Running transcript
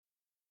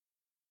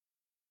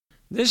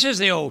This is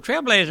the old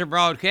Trailblazer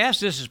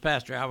broadcast. This is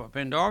Pastor Albert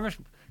Pendorvis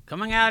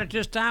coming out at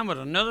this time with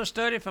another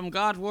study from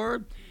God's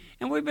Word.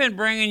 And we've been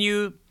bringing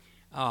you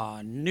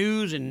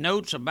news and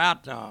notes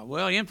about,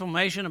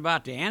 information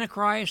about the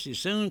Antichrist, the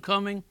soon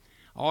coming,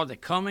 or the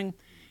coming.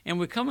 And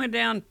we're coming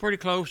down pretty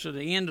close to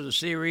the end of the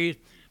series,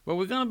 but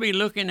we're going to be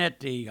looking at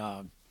the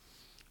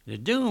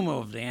doom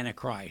of the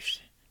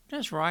Antichrist.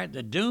 That's right,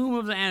 the doom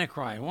of the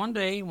Antichrist. One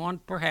day,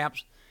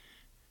 perhaps,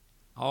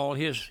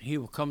 he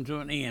will come to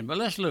an end. But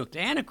let's look.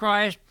 The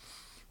Antichrist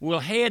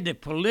will head the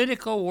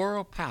political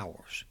world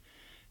powers.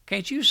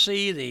 Can't you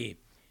see the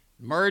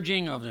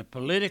merging of the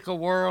political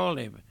world,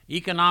 the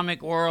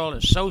economic world,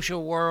 the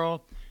social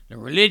world, the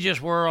religious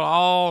world,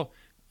 all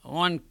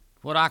one,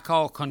 what I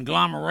call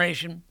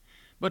conglomeration?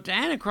 But the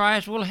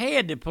Antichrist will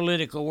head the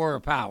political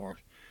world powers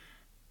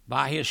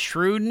by his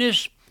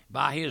shrewdness,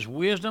 by his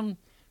wisdom,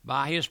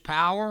 by his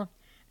power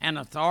and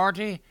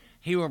authority.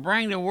 He will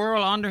bring the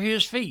world under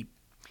his feet.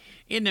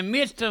 In the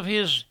midst of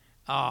his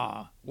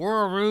world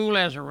rule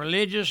as a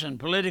religious and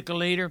political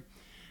leader,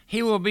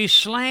 he will be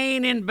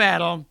slain in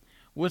battle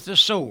with the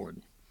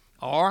sword,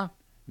 or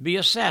be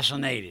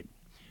assassinated,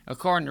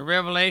 according to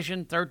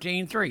Revelation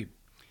 13:3.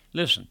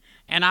 Listen,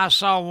 and I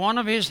saw one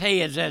of his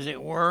heads, as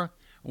it were,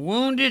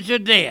 wounded to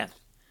death.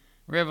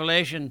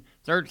 Revelation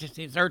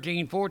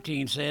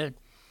 13:14 said,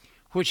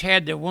 which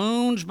had the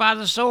wounds by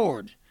the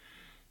sword.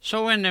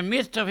 So in the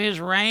midst of his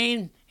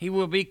reign, he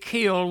will be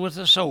killed with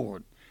the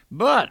sword.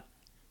 But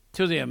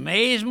to the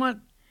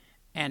amazement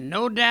and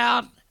no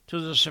doubt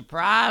to the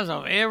surprise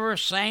of every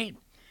saint,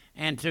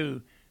 and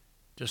to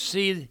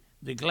see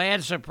the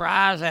glad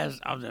surprise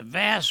of the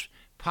vast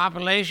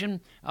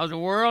population of the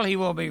world, he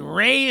will be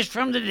raised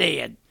from the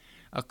dead,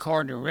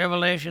 according to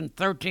Revelation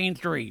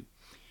 13:3.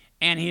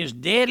 And his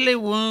deadly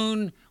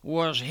wound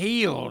was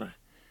healed,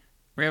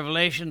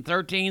 Revelation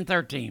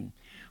 13:13,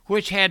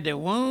 which had the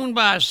wound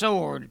by a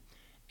sword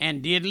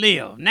and did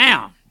live.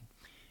 Now,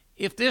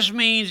 if this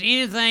means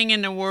anything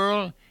in the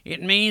world, it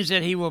means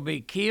that he will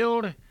be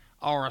killed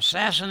or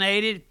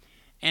assassinated,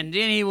 and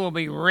then he will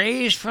be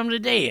raised from the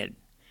dead.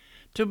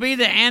 To be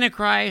the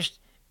Antichrist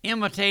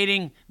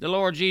imitating the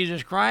Lord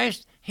Jesus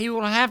Christ, he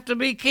will have to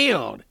be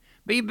killed,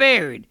 be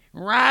buried,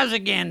 rise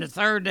again the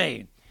third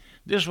day.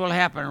 This will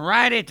happen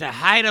right at the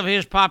height of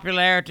his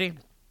popularity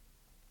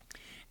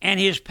and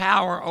his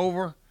power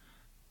over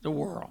the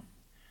world.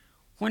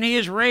 When he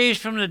is raised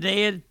from the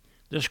dead,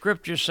 the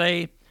scriptures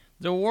say,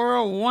 the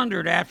world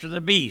wondered after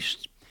the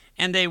beast,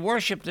 and they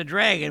worshipped the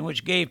dragon,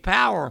 which gave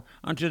power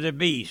unto the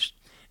beast.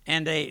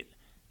 And they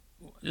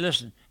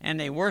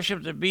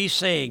worshipped the beast,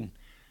 saying,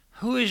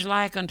 who is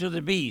like unto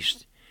the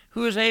beast?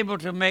 Who is able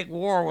to make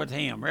war with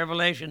him?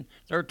 Revelation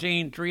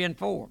 13:3 and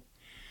 4.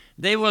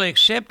 They will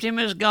accept him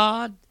as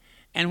God,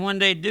 and when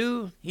they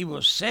do, he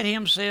will set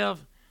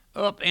himself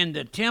up in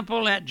the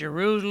temple at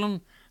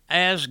Jerusalem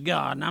as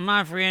God. Now,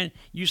 my friend,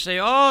 you say,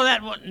 oh,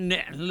 that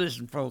wasn't...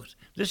 Listen, folks,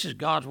 this is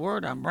God's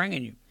Word I'm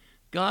bringing you.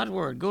 God's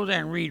Word. Go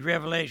there and read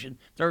Revelation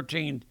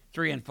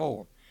 13:3 and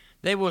 4.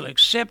 They will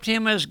accept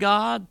him as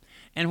God,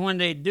 and when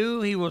they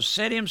do, he will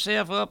set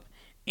himself up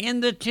in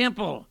the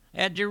temple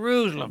at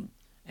Jerusalem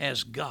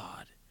as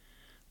God.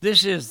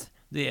 This is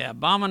the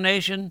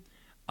abomination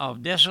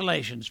of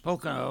desolation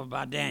spoken of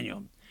by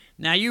Daniel.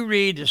 Now you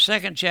read the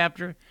second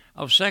chapter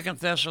of 2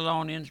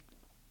 Thessalonians.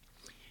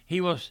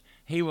 He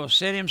will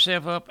set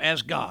himself up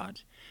as God.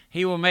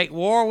 He will make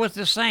war with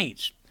the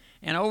saints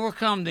and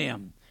overcome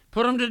them,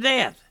 put them to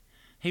death.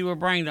 He will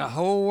bring the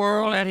whole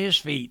world at his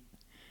feet,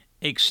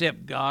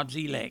 except God's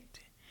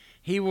elect.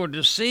 He will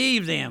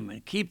deceive them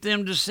and keep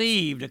them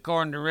deceived,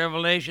 according to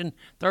Revelation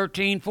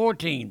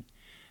 13:14.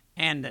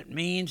 And that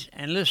means,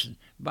 and listen,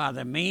 by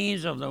the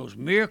means of those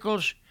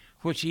miracles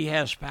which he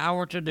has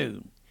power to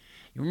do.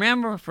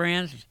 Remember,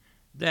 friends,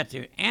 that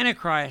the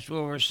Antichrist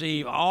will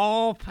receive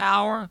all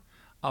power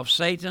of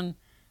Satan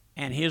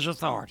and his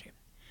authority.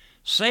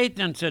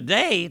 Satan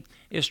today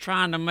is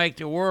trying to make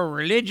the world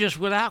religious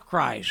without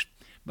Christ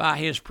by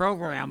his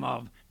program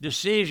of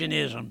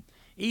decisionism,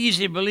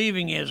 easy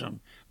believingism,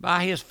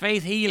 by his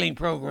faith healing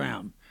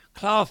program,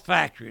 cloth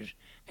factories,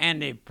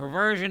 and the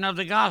perversion of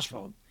the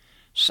gospel.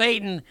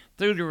 Satan,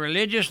 through the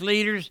religious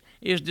leaders,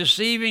 is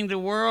deceiving the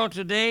world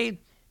today,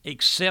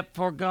 except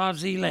for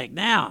God's elect.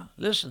 Now,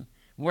 listen,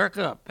 perk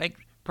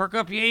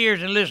up your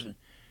ears and listen.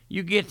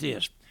 You get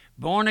this.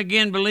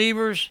 Born-again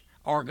believers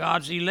or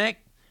God's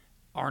elect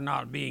are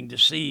not being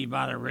deceived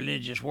by the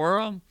religious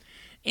world.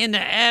 In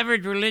the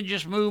average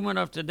religious movement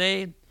of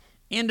today,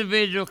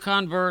 individual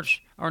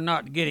converts are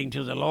not getting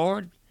to the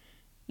Lord.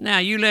 Now,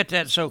 you let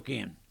that soak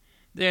in.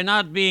 They're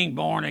not being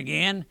born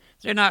again.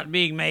 They're not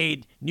being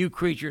made new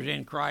creatures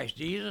in Christ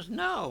Jesus.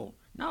 No.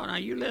 Now,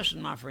 you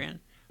listen, my friend.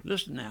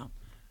 Listen now.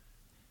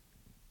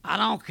 I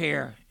don't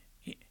care,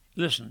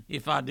 listen,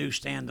 if I do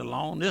stand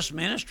alone. This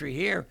ministry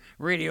here,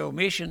 Radio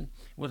Mission,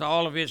 with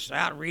all of its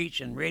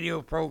outreach and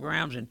radio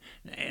programs and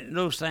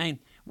those things,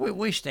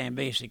 we stand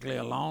basically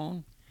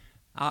alone.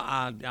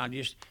 I'll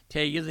just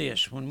tell you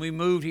this. When we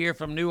moved here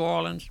from New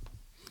Orleans,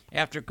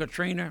 after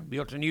Katrina,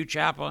 built a new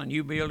chapel, a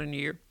new building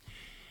here,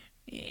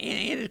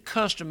 it is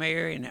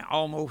customary in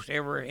almost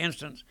every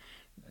instance.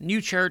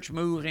 New church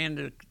moves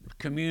into the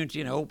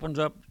community and opens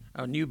up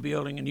a new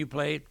building, a new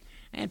place,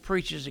 and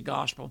preaches the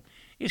gospel.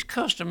 It's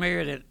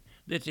customary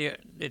that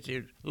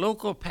the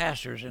local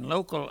pastors and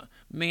local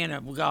men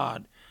of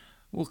God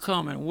will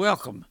come and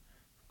welcome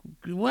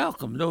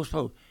those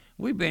folks.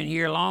 We've been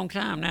here a long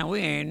time now.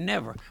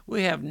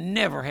 We have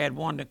never had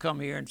one to come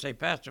here and say,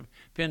 Pastor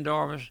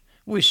Pendarvis,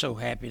 we're so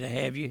happy to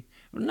have you.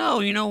 No,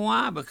 you know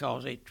why?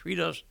 Because they treat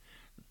us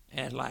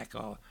as like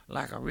a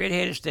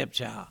red-headed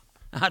stepchild.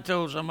 I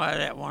told somebody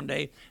that one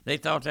day. They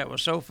thought that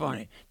was so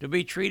funny, to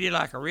be treated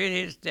like a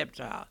red-headed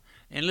stepchild.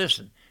 And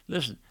listen,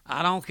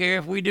 I don't care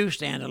if we do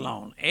stand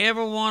alone.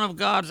 Every one of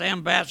God's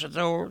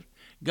ambassadors,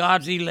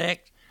 God's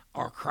elect,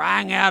 are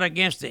crying out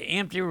against the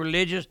empty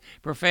religious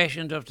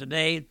professions of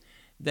today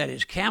that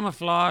is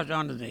camouflaged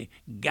under the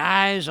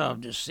guise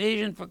of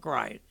decision for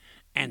Christ,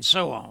 and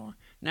so on.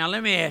 Now,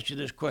 let me ask you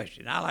this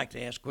question. I like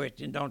to ask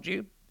questions, don't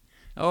you?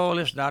 Oh,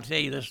 listen, I'll tell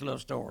you this little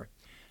story.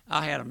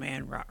 I had a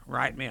man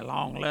write me a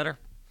long letter,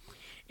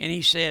 and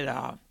he said,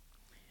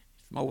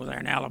 from over there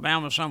in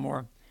Alabama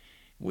somewhere,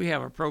 we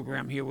have a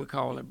program here we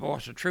call it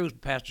Voice of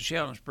Truth. Pastor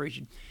Sheldon's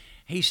preaching.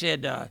 He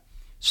said,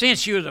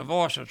 since you're the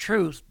voice of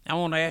truth, I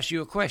want to ask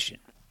you a question.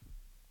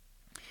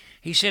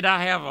 He said,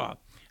 I have a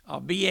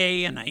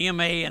BA and a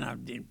MA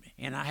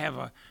and I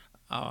have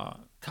a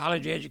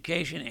college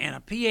education and a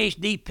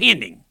PhD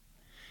pending.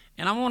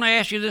 And I want to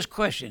ask you this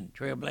question,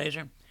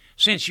 Trailblazer,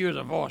 since you're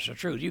the voice of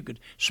truth. You could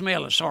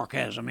smell the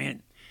sarcasm in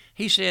it.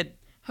 He said,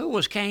 who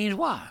was Cain's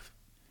wife?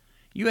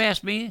 You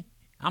asked me,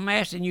 I'm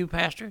asking you,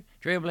 Pastor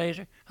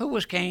Trailblazer, who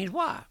was Cain's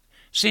wife,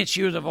 since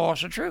you're the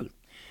voice of truth?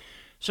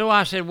 So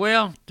I said,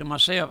 well, to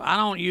myself, I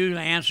don't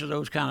usually answer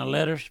those kind of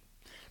letters,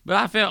 but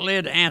I felt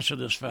led to answer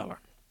this fella.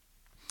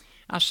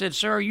 I said,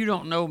 sir, you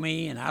don't know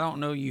me and I don't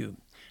know you.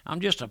 I'm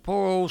just a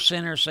poor old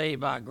sinner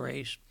saved by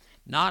grace,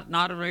 not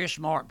a very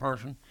smart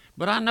person,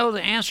 but I know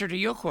the answer to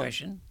your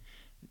question.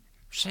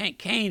 St.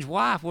 Cain's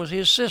wife was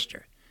his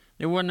sister.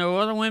 There were no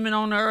other women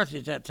on the earth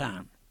at that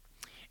time.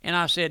 And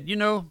I said, you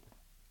know,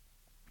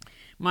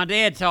 my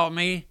dad taught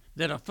me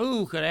that a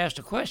fool could ask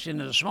a question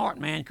that a smart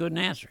man couldn't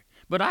answer.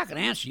 But I can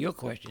answer your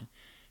question.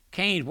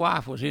 Cain's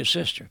wife was his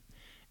sister.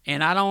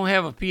 And I don't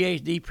have a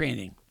PhD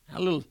printing.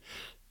 A little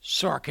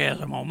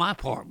sarcasm on my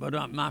part,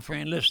 but my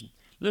friend, listen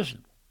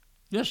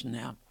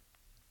now.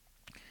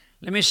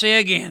 Let me say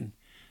again,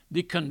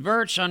 the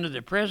converts under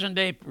the present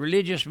day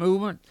religious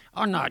movement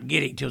are not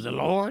getting to the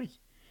Lord.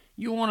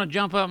 You want to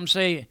jump up and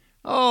say,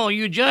 oh,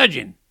 you're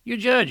judging.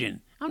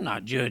 I'm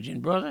not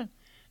judging, brother.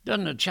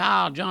 Doesn't the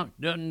child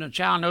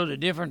know the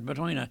difference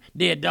between a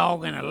dead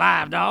dog and a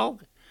live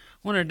dog?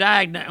 When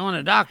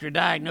a doctor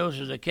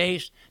diagnoses a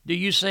case, do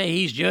you say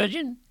he's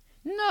judging?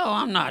 No,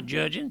 I'm not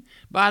judging.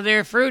 By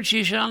their fruits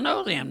you shall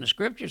know them, the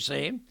scriptures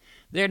say.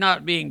 They're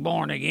not being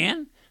born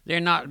again. They're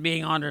not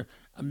being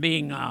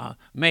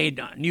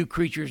made new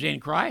creatures in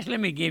Christ. Let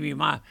me give you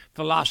my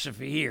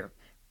philosophy here.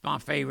 My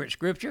favorite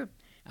scripture,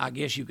 I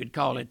guess you could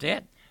call it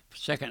that,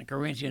 2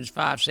 Corinthians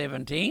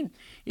 5:17.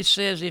 It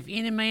says, if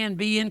any man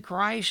be in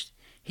Christ,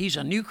 he's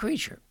a new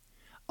creature.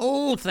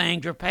 Old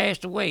things are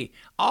passed away.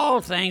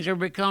 All things are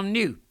become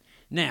new.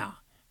 Now,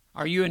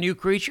 are you a new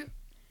creature?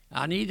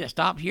 I need to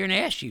stop here and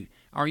ask you,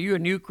 are you a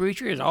new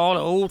creature? Is all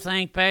the old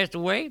things passed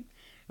away?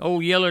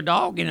 Old yellow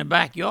dog in the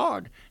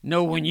backyard.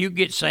 No, when you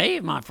get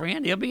saved, my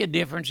friend, there'll be a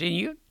difference in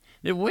you.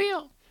 It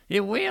will.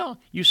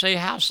 You say,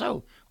 how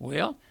so?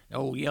 Well,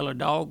 old yellow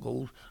dog,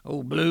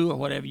 old blue, or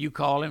whatever you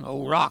call him,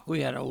 old Rock.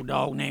 We had an old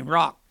dog named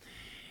Rock.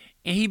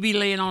 And he'd be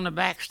laying on the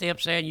back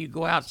steps there, and you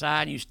go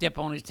outside, and you step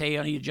on his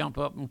tail, and he'd jump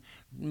up and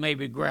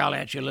maybe growl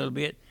at you a little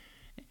bit.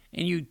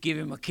 And you'd give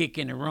him a kick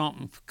in the rump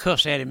and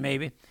cuss at him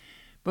maybe.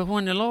 But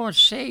when the Lord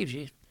saves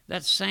you,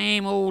 that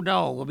same old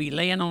dog will be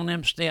laying on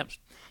them steps,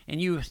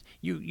 and you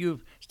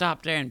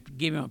stop there and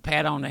give him a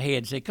pat on the head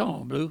and say, come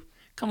on, Blue.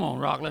 Come on,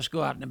 Rock, let's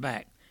go out in the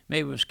back.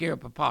 Maybe we'll scare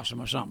up a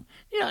possum or something.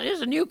 You know,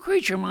 it's a new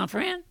creature, my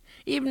friend.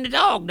 Even the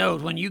dog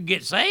knows when you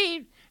get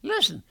saved.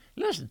 Listen.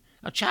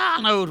 A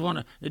child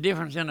knows the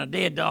difference in a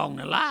dead dog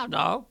and a live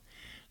dog.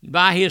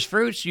 By his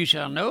fruits you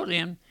shall know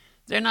them.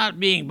 They're not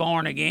being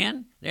born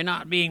again. They're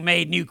not being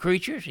made new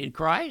creatures in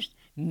Christ.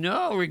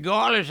 No,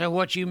 regardless of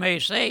what you may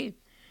say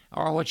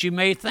or what you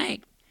may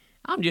think.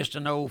 I'm just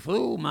an old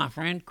fool, my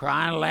friend,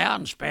 crying aloud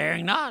and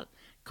sparing not,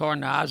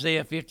 according to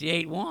Isaiah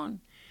 58:1.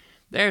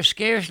 There's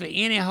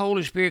scarcely any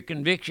Holy Spirit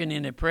conviction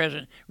in the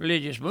present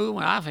religious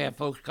movement. I've had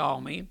folks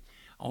call me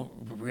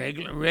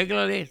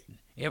regularly,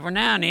 every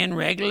now and then,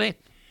 regularly,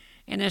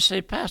 and they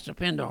say, Pastor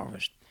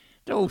Pendarvis,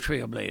 the old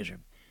Trailblazer,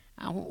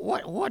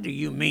 what do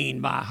you mean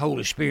by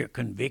Holy Spirit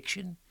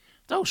conviction?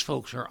 Those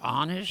folks are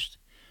honest.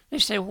 They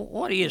say,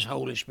 what is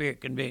Holy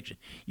Spirit conviction?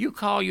 You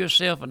call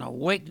yourself an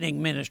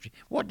awakening ministry.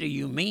 What do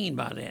you mean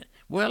by that?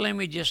 Well, let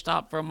me just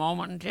stop for a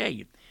moment and tell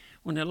you.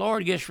 When the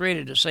Lord gets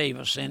ready to save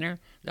a sinner,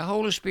 the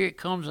Holy Spirit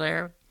comes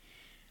there,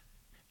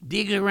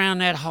 digs around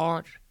that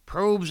heart,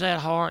 probes that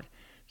heart,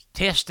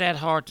 tests that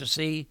heart to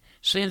see,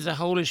 sends the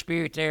Holy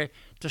Spirit there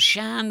to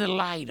shine the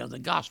light of the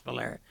gospel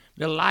there,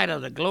 the light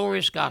of the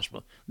glorious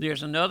gospel.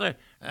 There's another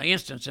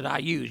instance that I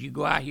use. You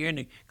go out here in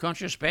the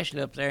country,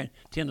 especially up there in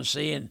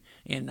Tennessee,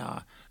 and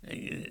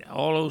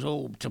all those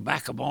old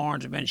tobacco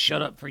barns have been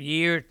shut up for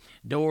years.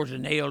 Doors are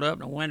nailed up,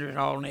 and the windows are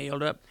all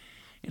nailed up.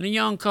 And a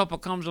young couple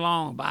comes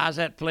along, buys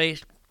that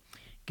place,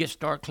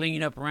 start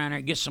cleaning up around there,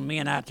 get some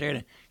men out there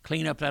to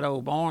clean up that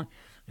old barn.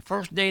 The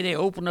first day they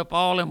open up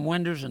all them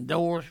windows and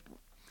doors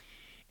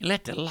and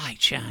let the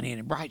light shine in,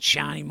 a bright,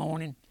 shiny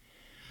morning.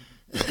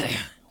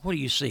 What do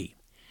you see?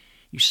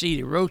 You see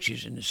the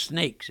roaches and the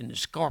snakes and the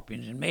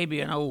scorpions and maybe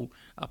an old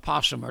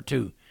opossum or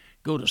two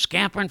go to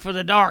scampering for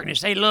the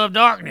darkness. They love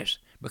darkness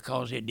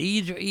because their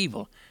deeds are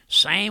evil.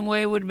 Same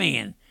way with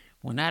men.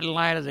 When that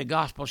light of the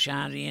gospel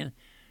shines in,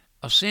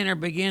 a sinner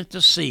begins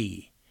to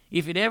see.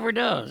 If it ever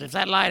does, if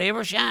that light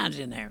ever shines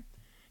in there,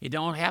 it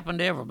don't happen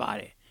to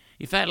everybody.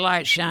 If that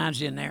light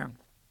shines in there,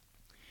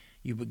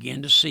 you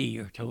begin to see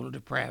your total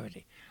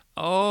depravity.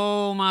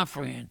 Oh, my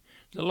friend,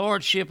 the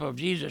Lordship of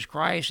Jesus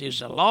Christ is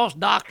the lost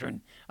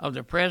doctrine of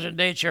the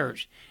present-day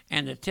church,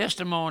 and the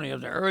testimony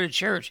of the early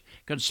church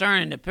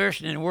concerning the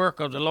person and work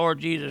of the Lord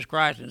Jesus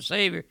Christ and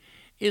Savior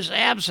is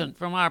absent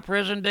from our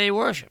present-day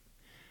worship.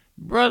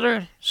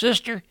 Brother,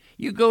 sister,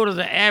 you go to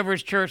the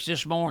average church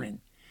this morning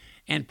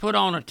and put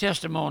on a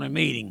testimony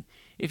meeting.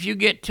 If you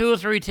get 2 or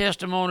 3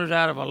 testimonies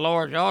out of a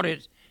large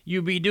audience,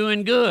 you'll be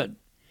doing good.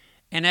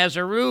 And as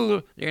a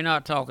rule, they're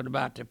not talking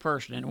about the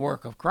person and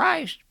work of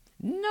Christ.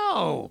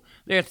 No,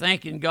 they're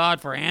thanking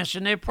God for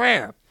answering their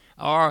prayer,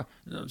 or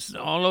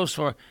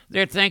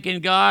they're thanking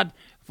God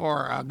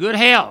for good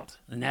health,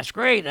 and that's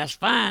great, that's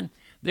fine.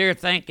 They're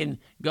thanking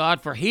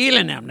God for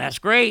healing them, that's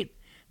great.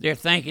 They're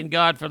thanking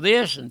God for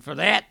this and for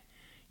that.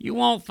 You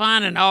won't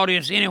find an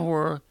audience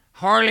anywhere,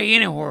 hardly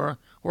anywhere,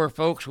 where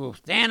folks will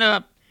stand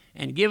up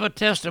and give a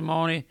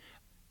testimony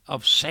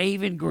of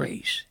saving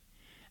grace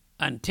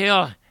and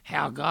tell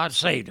how God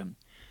saved them.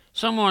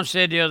 Someone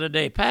said the other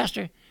day,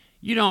 Pastor,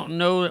 you don't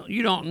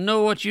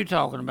know what you're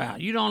talking about.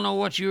 You don't know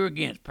what you're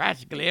against.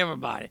 Practically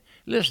everybody.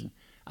 Listen,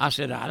 I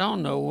said, I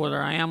don't know whether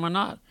I am or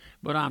not,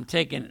 but I'm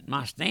taking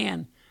my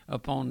stand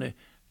upon the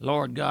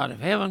Lord God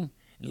of heaven,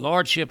 the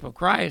Lordship of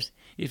Christ.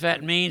 If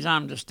that means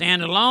I'm to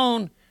stand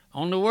alone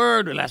on the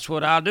Word, well, that's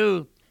what I'll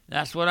do.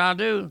 That's what I'll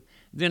do.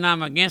 Then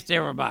I'm against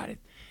everybody.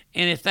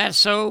 And if that's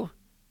so,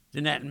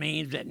 then that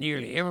means that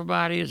nearly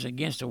everybody is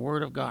against the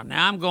Word of God.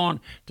 Now, I'm going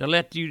to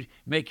let you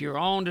make your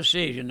own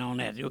decision on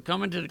that. You're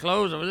coming to the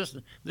close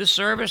of this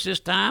service this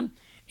time,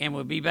 and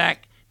we'll be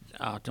back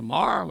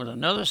tomorrow with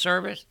another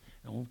service.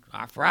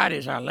 Our Friday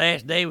is our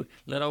last day. We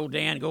let old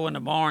Dan go in the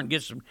barn and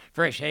get some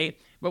fresh hay.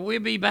 But we'll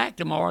be back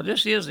tomorrow.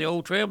 This is the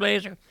old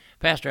Trailblazer,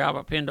 Pastor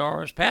Albert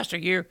Pendarvis, pastor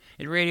here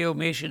at Radio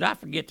Mission. I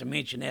forget to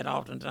mention that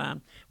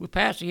oftentimes. We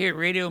pastor here at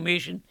Radio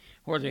Mission,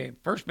 where the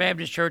First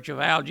Baptist Church of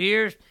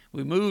Algiers.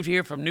 We moved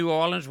here from New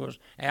Orleans, was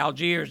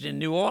Algiers in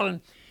New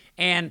Orleans,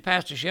 and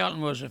Pastor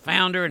Shelton was the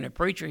founder and the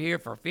preacher here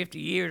for 50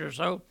 years or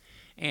so,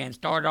 and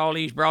started all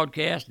these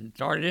broadcasts and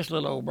started this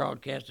little old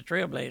broadcast, the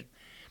Trailblazer.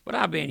 But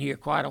I've been here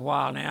quite a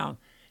while now,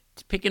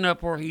 picking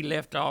up where he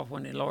left off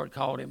when the Lord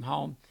called him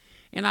home.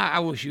 And I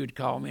wish you'd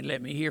call me and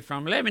let me hear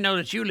from you. Let me know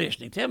that you're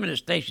listening. Tell me the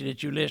station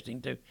that you're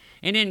listening to.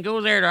 And then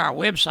go there to our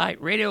website,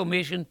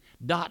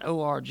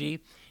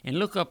 radiomission.org, and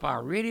look up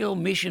our Radio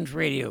Missions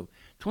Radio.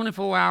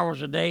 24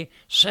 hours a day,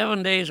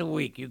 7 days a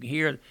week. You can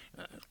hear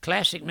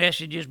classic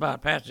messages by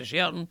Pastor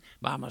Shelton,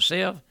 by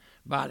myself,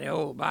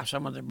 by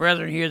some of the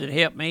brethren here that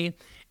helped me,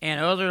 and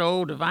other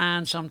old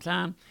divines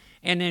sometime.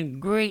 And then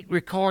great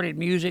recorded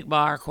music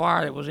by our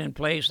choir that was in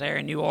place there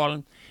in New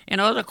Orleans, and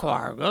other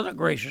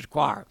gracious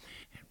choir.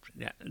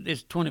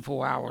 It's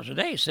 24 hours a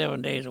day,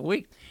 7 days a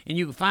week. And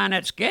you can find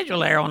that schedule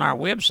there on our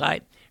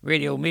website,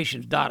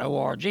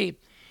 radiomissions.org.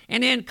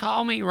 And then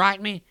call me,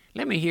 write me,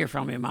 let me hear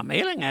from you. My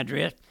mailing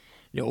address,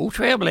 the Old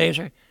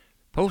Trailblazer,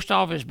 Post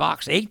Office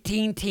Box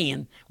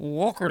 1810,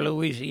 Walker,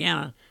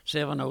 Louisiana,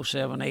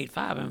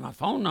 70785. And my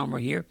phone number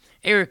here,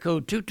 area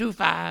code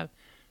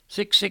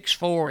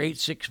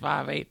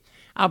 225-664-8658.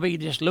 I'll be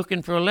just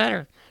looking for a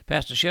letter.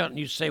 Pastor Shelton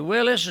used to say,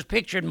 well, this is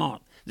Picture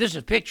Month. This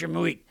is Picture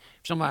Week.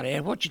 Somebody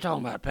asked, what you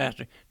talking about,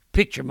 Pastor?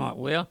 Picture Month.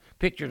 Well,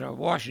 pictures of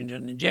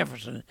Washington and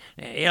Jefferson,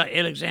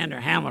 Alexander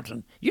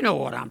Hamilton. You know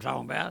what I'm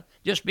talking about.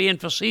 Just being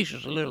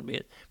facetious a little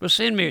bit. But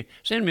send me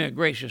a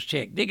gracious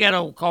check. Dig that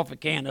old coffee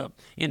can up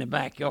in the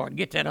backyard.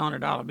 Get that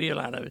 $100 bill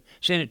out of it.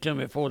 Send it to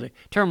me before the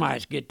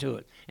termites get to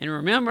it. And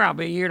remember, I'll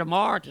be here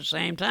tomorrow at the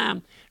same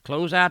time.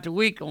 Close out the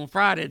week on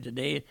Friday,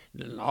 the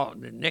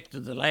next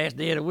to the last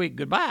day of the week.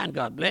 Goodbye, and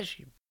God bless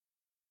you.